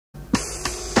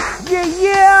Yeah,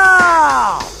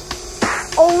 yeah!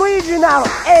 Original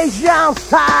Asian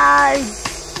style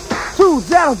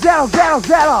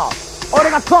 20000 俺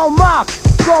がトーマーク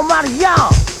504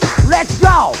 Let's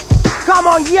go! Come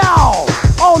on yo!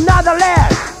 Oh, another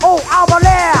leg! Oh, our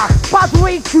leg!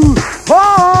 Patrick!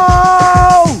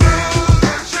 Oh!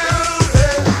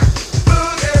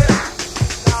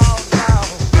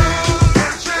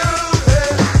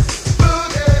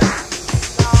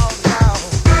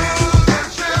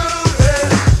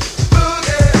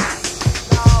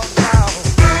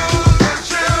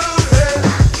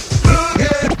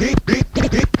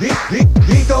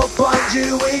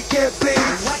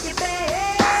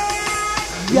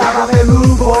 Yeah, I'm a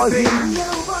rude boy.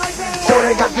 So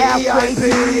they got VIP.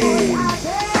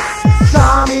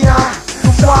 Samina,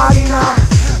 Marina,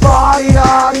 Marina,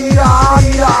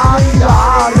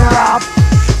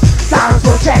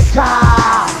 Dance checker.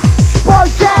 Boy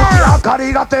down. 明か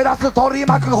りが照らす取り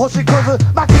巻く星屑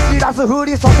撒き散らす降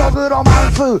り注ぐロマ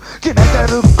ンス決めて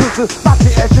ルックス街へ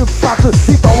出発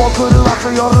人を狂わ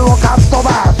す夜をかっ飛ば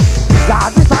す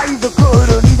ラジサイズクー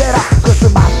ルにデラックス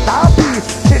マスターピー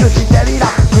ス印でリラッ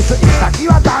クス行き先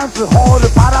はダンスホール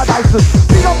パラダイス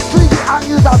ピロッツイディアン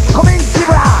ユーザーズコミンチ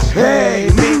ブラ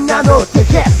Hey みんな乗って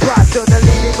けワットなリ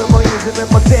ズムもイズム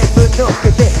も全部乗っ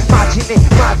けて街に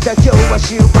また今日は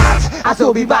週末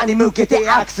遊び場に向けて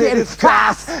アクセル吹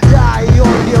かす大音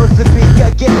量スピーカ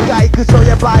ー限界クソ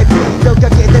やばいビートか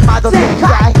けて窓全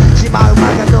開シマウ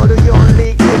マが乗る4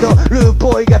輪駆動ルー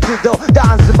ボーイが集う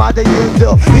ダンスまで誘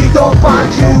導ヒートパ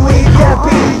ンチウィーキャ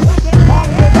ピー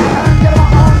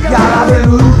やられる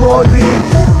ボーイビー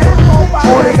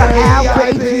俺が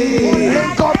LPT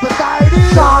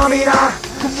サミナ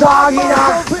サギナ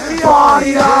バ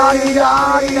リラリ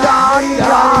ラリラリ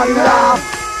ラリラ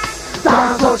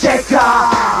ダンスをチェッ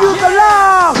カー You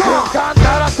belong 瞬間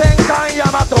なら戦艦ヤ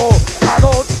マト波動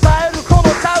を伝えるこの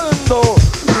サウンドル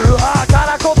アーか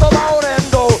ら言葉を連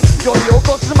動より起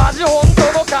こすマジ本当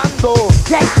の感動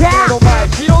チェッカー目の前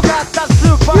広がったスー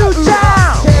パーウーバ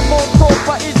ー検問突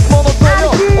破いつもの土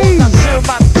曜女週末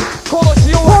この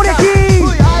日を沸かす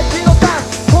VIP のダン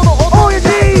スこの音に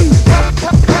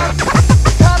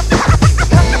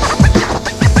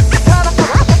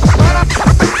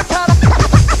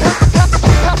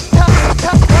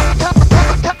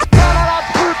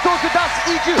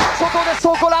そ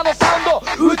こらのサウンド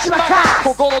打ちまか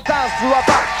ここのダンスは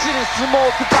バッチリスモー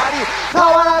クバリ変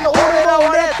わらぬ俺らは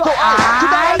レッドアイく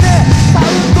だらねえサウ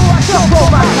ンドはショコ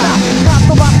マカカッ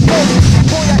トバスコース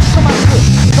今夜ひとまず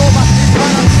伸ばしっぱ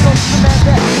なしの爪で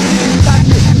指先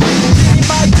口に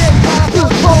巻いてからずっ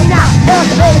とな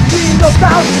LAG の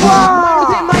ダンスはまる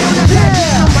で真夜中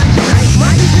の街じゃない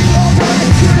毎日を踊れ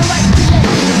くるわいきれ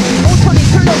い音に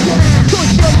届けない少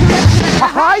しを揺らしない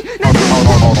はい熱を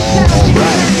持って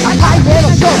赤い目の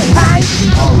正体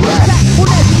同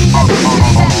じ身ができない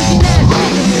大事な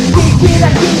キキラ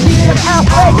キキラアフ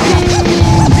ェキ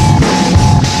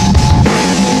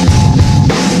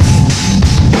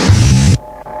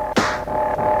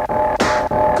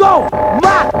Go!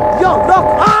 マ4 6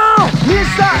 on!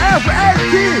 Mr.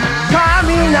 FAT 雷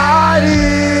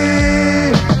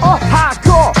おは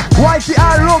こ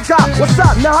YTR ローカー What's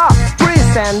up 那覇プリ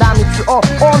センラミツを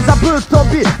On the ぶっ飛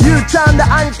び You ちゃんで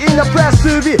兄貴 in the place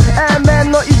to be A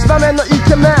面の一場面のイ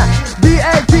ケメン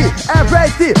DAT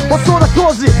FAT 細田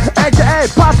浩二 AKA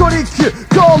パトリック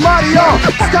ゴーマリオンつ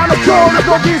かのコール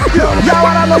ドディスク柔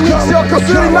らの道をこ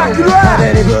すりまくる派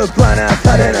手にぶっ放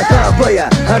派手なトップや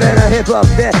派手なヒップホップ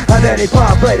で派手にポ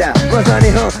ップレイだまさ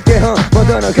に本基本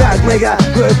元の革命が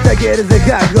ぶった切るぜ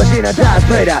覚悟しなダース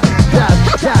プレイだダー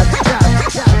スダースダース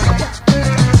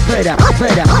プレイだプ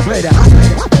レイだプレイだダー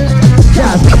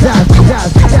スダースダー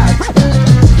スダース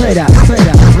プレイだプレイ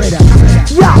だプレイだ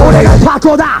いや俺がパ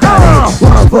コだ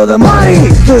One for the money,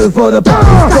 two for the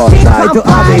power 交代と浴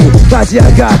び立ち上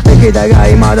がってきたが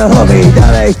今だホビー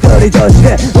誰一人とし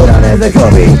て裏ねぜコ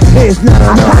ビーリスナ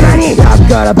ーの脳にラップ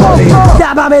からボビー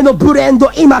ダバメのブレン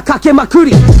ド今かけまく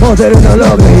りホテルの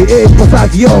ロビー一歩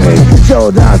先読み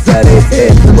冗談セリフ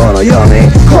いつものよう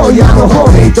に今夜もホ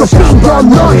ミーとシャンパン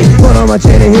のみこの街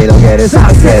に広げるサ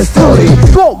クセスストーリ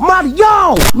ーゴーマリオ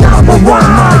ンナンバーワン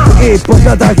マイク一歩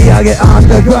叩き上げアン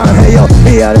ダーグラウンドへよ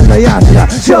リアルなやつら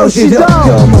調子ど今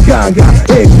日もガンガンい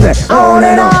くぜ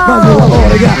俺のまずは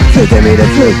俺が捨て身で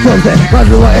突っ込んでま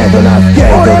ずはエンドなスケー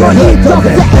トがヒット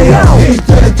ぜ一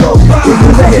点突破い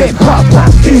くぜヒップホッパー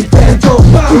一点突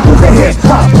破いくぜヒップ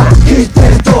ホッパー一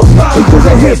点突破いく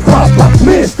ぜヒップホッパー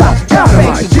ミスターカフェ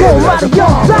ゴーマリオン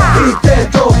一点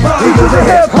突破いくぜ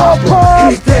ヒップホッパー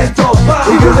一点突破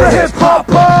いくぜヒップホッ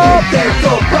パー一点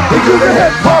突破いくぜヒッ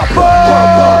プホッパー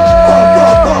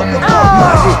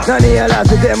何やら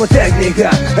せてもテクニ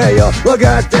カルよ分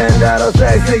かってんだろ成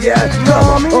績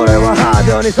俺はハ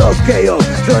ードに即計よ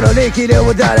その力量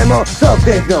を誰も測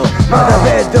定のまた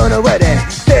ベッドの上で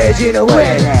ステージの上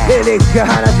でリリックが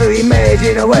放つイメー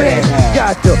ジの上で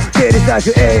ガッと切り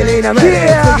裂く鋭利な目で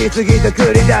次々と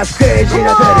繰り出すクレイジー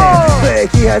な手でブレ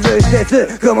ーキ外して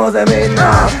突っ込もうぜみん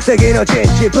な敵のチン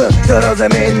チぶっ取ろうぜ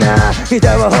みんな北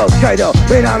は北海道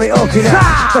南沖縄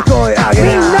さあ声上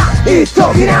げな言っ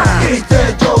ときな一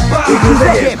点突破行くぜ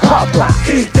ヒップホッ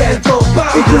プ一点突破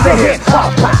行くぜヒップホ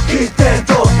ップ一点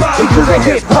突破行くぜ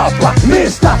ヒップホップミ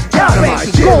スターダイナマイ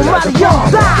ト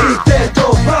504だ一点突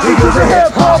破行くぜヒ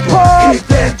ップホップ一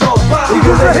点突破行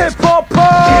くぜヒップホップ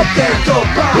一点突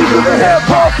破行くぜヒッ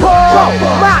プホップ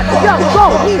マッチョ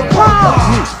ゴー日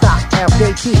本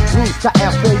FAT, Mr.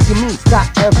 FAT, Mr.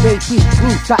 FAT,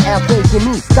 Mr. FAT,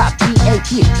 Mr. PAT,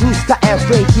 Mr.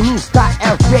 FAT, Mr.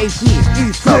 FAT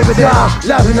全ては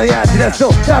ラブなやつだそ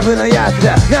うラブなやつ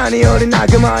だ何より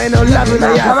泣く前のラブな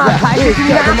やつだいつ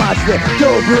だとマジで丈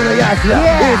夫なやつだ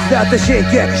いつだって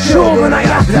真剣勝負な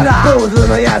やつだ坊主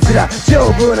なやつだ丈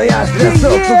夫なやつだそ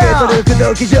っとゲットルク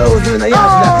ドキ上手なやつ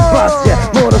だバス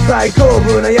ケモノ最高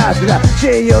部なやつだ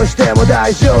信用しても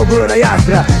大丈夫なや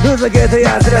つだふざけた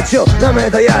やつら超舐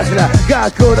めたやつら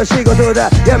学校だ仕事だ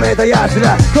やめたやつ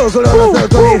ら心の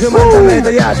底に不満溜め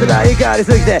たやつら怒り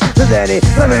すぎてすでに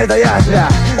冷めたやつら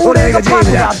俺がジム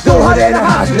だド派手な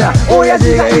ハズだ親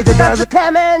父が言ってたぜ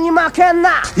てめえに負けん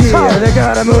ないやだ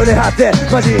から胸張って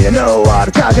マジでノーア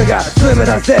ルタカが詰め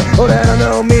出せ俺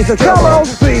の脳みそ今日も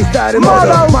フリースタイルモ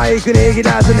ードマイク握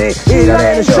らずにいら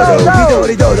れぬ衝動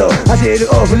一人堂々走る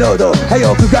オフロード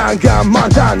早くガンガン満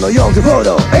タンの4区フォー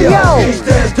ド一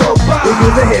点突破行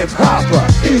くぜヒップホッ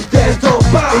プ一点突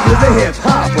破行くぜヒップホ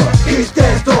ップ一点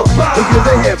突破行く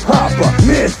ぜヒップホップ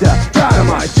ミスターダイナ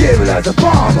マイトジムラザボ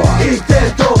ンバー一点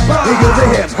突破行くぜ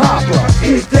ヒップホップ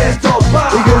一点突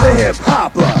破行くぜヒップホッ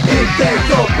プ一点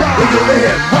突破行くぜ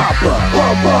ヒップホップポ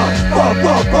ンポンポン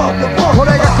ポンポンポンこ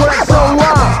れがコレクション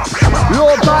はロ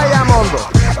ーダイヤモンド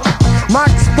マ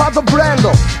ックスパッドブレンド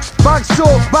爆笑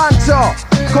番長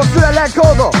こすれレコ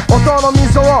ード音の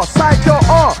溝を最強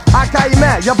音赤い目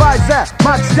やばいぜ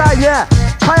間違いね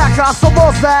早く遊ぼ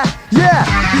うぜ Yeah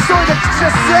急いで口で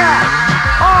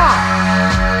せ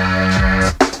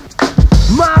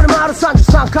丸々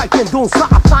33回転ドンさ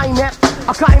赤い目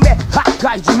赤い目8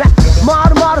回締め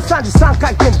丸々33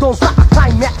回転ドンさ赤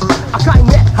い目赤い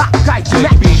目8回締め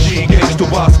BG 激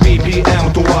飛ばす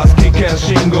BPM 問わず危険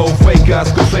信号フェイカー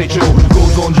ス成長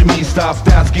ご存知ミスター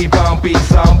2つキーパンピー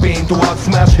3ピン問わずス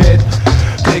マッシュヒッ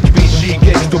ト敵 BG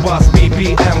激飛ばす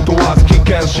BPM 問わず危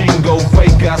険信号フェイ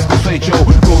カース成長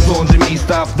ご存知ミス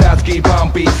ター2つキーパ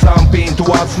ンピー3ピン問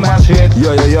わずスマッシュヒッ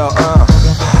ト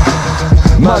Yeah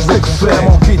マジでくせえ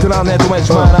もん聞いてらんねえとめ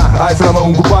ちまえなあいつらのう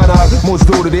んこばいな文字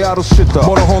通りでやるシット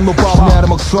モノ本のパワー死ねる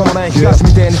もクソもね東み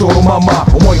てえにそのまんま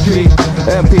思いっきり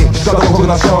MP 下が僕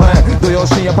な少年土曜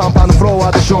深夜パンパンのフロ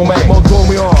アで照明もうドー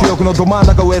ムよ記憶のど真ん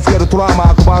中植え付けるトラウマ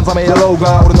小判ザメやろう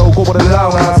が俺のこぼれラ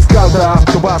ウナースカウター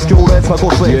飛ばす強烈な個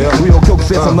性紆余曲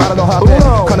折の慣れの果て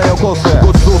金をこせ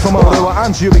ごちそうさま俺はア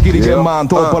ンチ指切り現満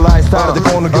突破ライスタイルで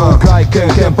この業界経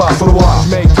験パそれは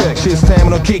メイクテックシステ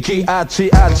ムの危機あっち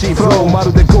あっちフローま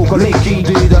るで豪華リッキー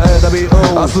D だ AWO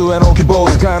明日への希望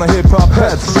使いのヒップホップヘ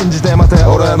ッズ信じて待て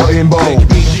俺の陰謀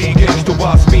BG 激飛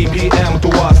ばす BPM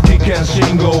問わず危険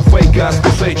信号フェイカー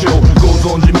ス成長ご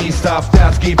存知ミスター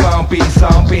2つキーパンピー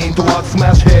3ピン問わずスマ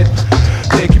ッシュヒッ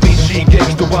ト敵 BG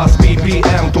激飛ばす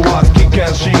BPM 問わず危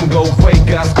険信号フェイ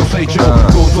カース成長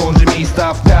ご存知ミス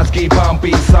ター2つキーパンピ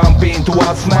ー3ピン問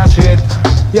わずスマッシュヒッ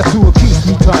トやつはキ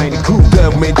スみたいにクーデ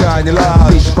ブみたいにラ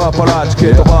ーリッシュパパラッチ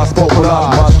蹴飛ばすポプ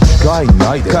ラーマジ違い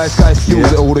ないです返す返す言う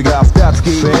ぜ俺が2つ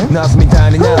きナスみた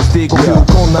いにナスティ呼吸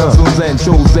困難寸前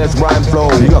超絶ライムフロ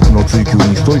ー美学の追求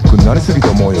にストイックになりすぎた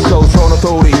もんよそうその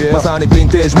通りまさにヴィン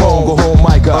テージもん5本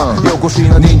マイカーよこしい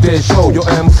な認定証よ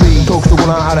MC トークとご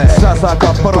覧あれさあさあ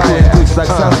かっぱらね口先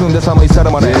さん住んで寒いさ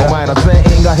らまでお前ら全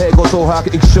員が平行走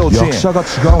白意気消沈役者が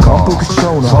違うな感服しち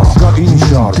ゃうなさすがイニ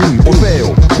シャル D 押せ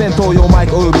よ戦闘用マイ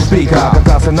クウービースピーカー欠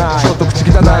かせないちょっと口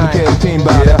汚い抜けるティン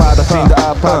バーレバーだ死ん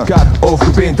だアップパンカッ往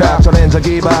復ピンターチャレンジャー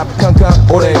ギブアップカンカ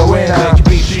ン俺がウェイナー敵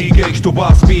BG 激飛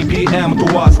ばす BPM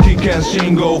問わず危険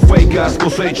信号フェイカース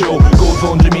成長ご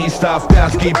存知ミスター2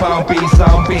つキーパンピー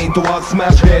3ピン問わずスマ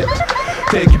ッシュヒット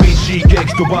敵 BG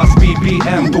激飛ばす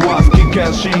BPM 問わず危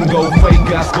険信号フェイ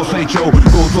カース成長ご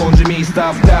存知ミス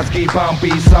ター2つキーパン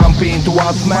ピー3ピン問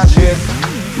わずスマッシュヒッ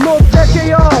ト乗ってけ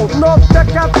よ乗って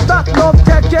かった乗っ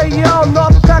てけよ乗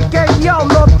ってけよ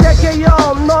乗ってけよ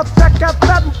乗ってかっ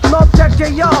た乗って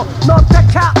けよ乗って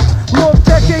か乗っ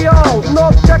てけよ乗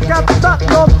ってかった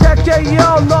乗ってけ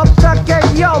よ乗って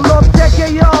けよ乗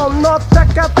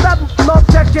かった乗っ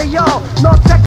ちゃけよ乗っちゃ